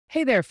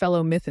Hey there,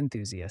 fellow myth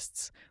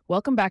enthusiasts.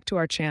 Welcome back to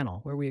our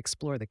channel where we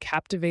explore the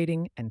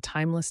captivating and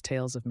timeless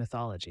tales of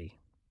mythology.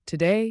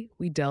 Today,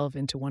 we delve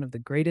into one of the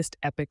greatest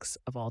epics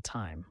of all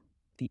time,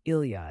 the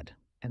Iliad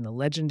and the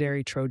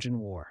legendary Trojan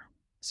War.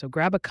 So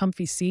grab a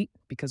comfy seat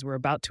because we're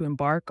about to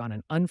embark on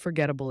an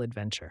unforgettable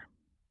adventure.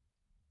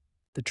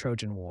 The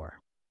Trojan War.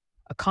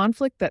 A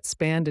conflict that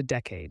spanned a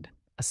decade,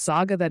 a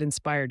saga that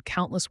inspired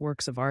countless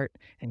works of art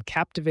and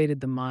captivated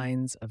the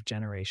minds of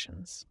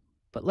generations.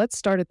 But let's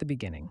start at the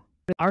beginning.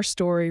 Our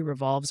story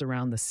revolves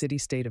around the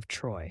city-state of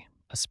Troy,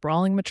 a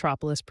sprawling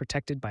metropolis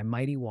protected by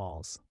mighty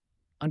walls.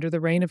 Under the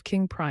reign of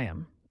King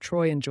Priam,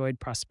 Troy enjoyed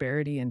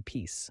prosperity and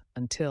peace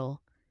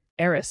until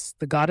Eris,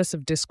 the goddess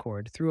of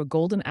discord, threw a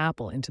golden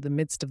apple into the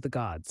midst of the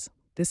gods.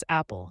 This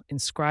apple,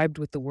 inscribed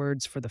with the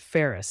words "for the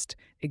fairest,"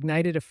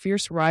 ignited a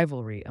fierce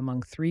rivalry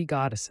among three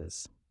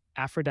goddesses,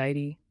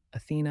 Aphrodite,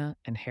 Athena,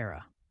 and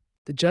Hera.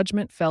 The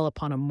judgment fell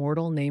upon a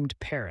mortal named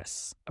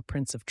Paris, a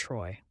prince of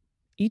Troy.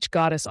 Each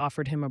goddess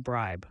offered him a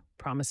bribe,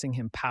 promising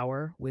him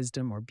power,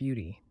 wisdom, or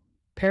beauty.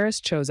 Paris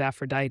chose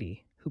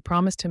Aphrodite, who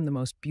promised him the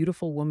most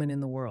beautiful woman in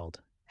the world,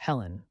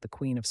 Helen, the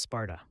queen of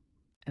Sparta.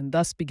 And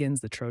thus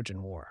begins the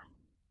Trojan War.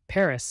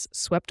 Paris,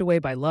 swept away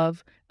by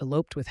love,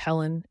 eloped with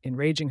Helen,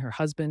 enraging her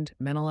husband,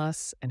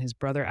 Menelaus, and his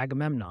brother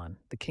Agamemnon,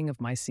 the king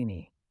of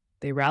Mycenae.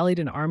 They rallied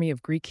an army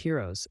of Greek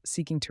heroes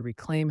seeking to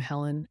reclaim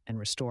Helen and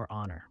restore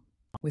honor.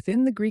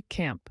 Within the Greek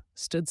camp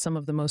stood some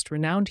of the most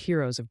renowned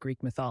heroes of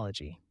Greek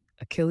mythology: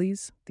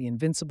 Achilles, the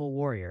invincible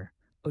warrior;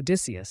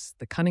 Odysseus,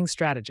 the cunning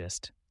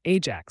strategist;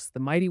 Ajax, the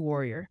mighty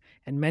warrior;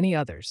 and many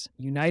others,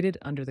 united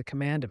under the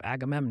command of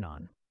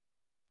Agamemnon.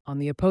 On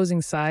the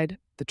opposing side,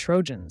 the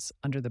Trojans,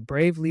 under the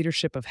brave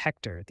leadership of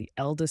Hector, the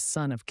eldest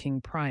son of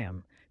King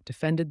Priam,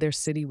 defended their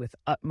city with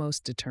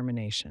utmost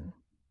determination.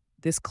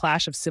 This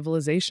clash of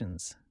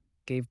civilizations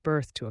gave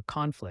birth to a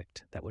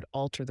conflict that would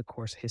alter the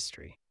course of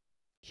history.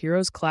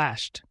 Heroes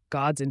clashed,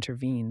 gods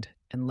intervened,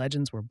 and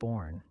legends were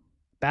born.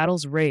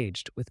 Battles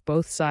raged, with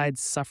both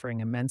sides suffering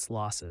immense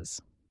losses.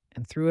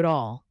 And through it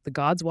all, the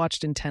gods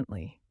watched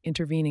intently,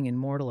 intervening in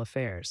mortal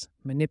affairs,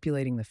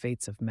 manipulating the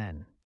fates of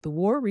men. The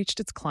war reached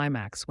its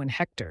climax when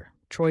Hector,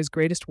 Troy's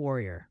greatest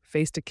warrior,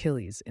 faced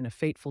Achilles in a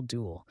fateful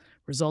duel,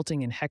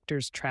 resulting in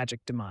Hector's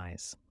tragic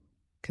demise.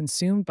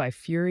 Consumed by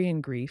fury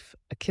and grief,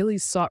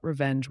 Achilles sought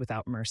revenge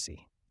without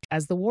mercy.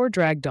 As the war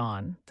dragged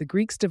on, the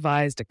Greeks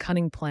devised a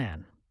cunning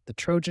plan: the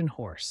Trojan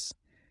horse.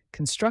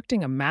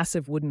 Constructing a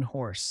massive wooden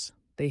horse,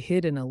 they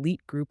hid an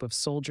elite group of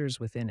soldiers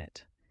within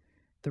it.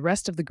 The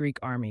rest of the Greek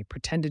army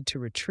pretended to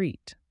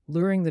retreat,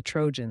 luring the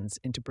Trojans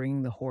into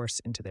bringing the horse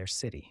into their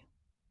city.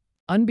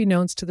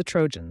 Unbeknownst to the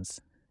Trojans,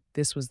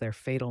 this was their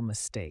fatal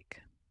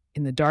mistake.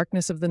 In the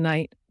darkness of the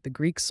night, the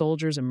Greek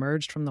soldiers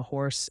emerged from the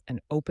horse and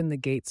opened the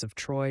gates of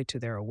Troy to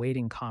their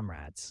awaiting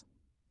comrades.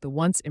 The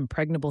once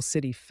impregnable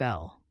city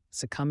fell,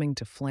 succumbing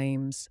to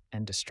flames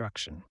and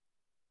destruction.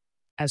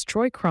 As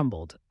Troy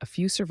crumbled, a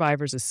few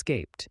survivors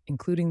escaped,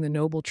 including the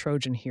noble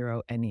Trojan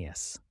hero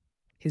Aeneas.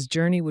 His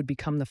journey would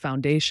become the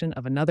foundation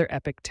of another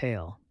epic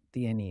tale,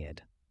 the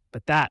Iliad.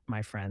 But that,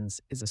 my friends,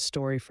 is a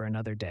story for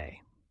another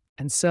day.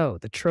 And so,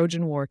 the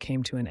Trojan War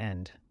came to an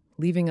end,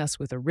 leaving us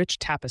with a rich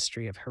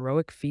tapestry of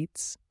heroic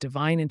feats,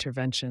 divine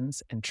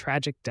interventions, and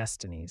tragic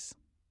destinies.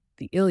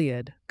 The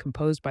Iliad,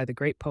 composed by the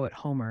great poet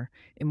Homer,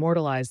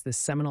 immortalized this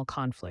seminal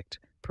conflict,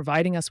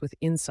 providing us with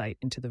insight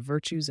into the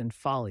virtues and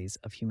follies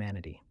of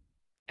humanity.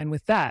 And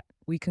with that,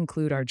 we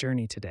conclude our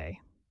journey today.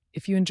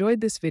 If you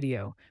enjoyed this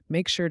video,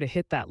 make sure to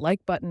hit that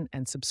like button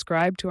and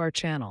subscribe to our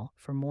channel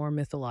for more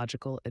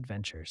mythological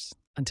adventures.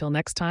 Until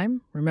next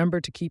time, remember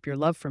to keep your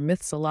love for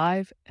myths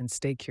alive and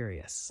stay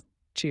curious.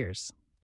 Cheers.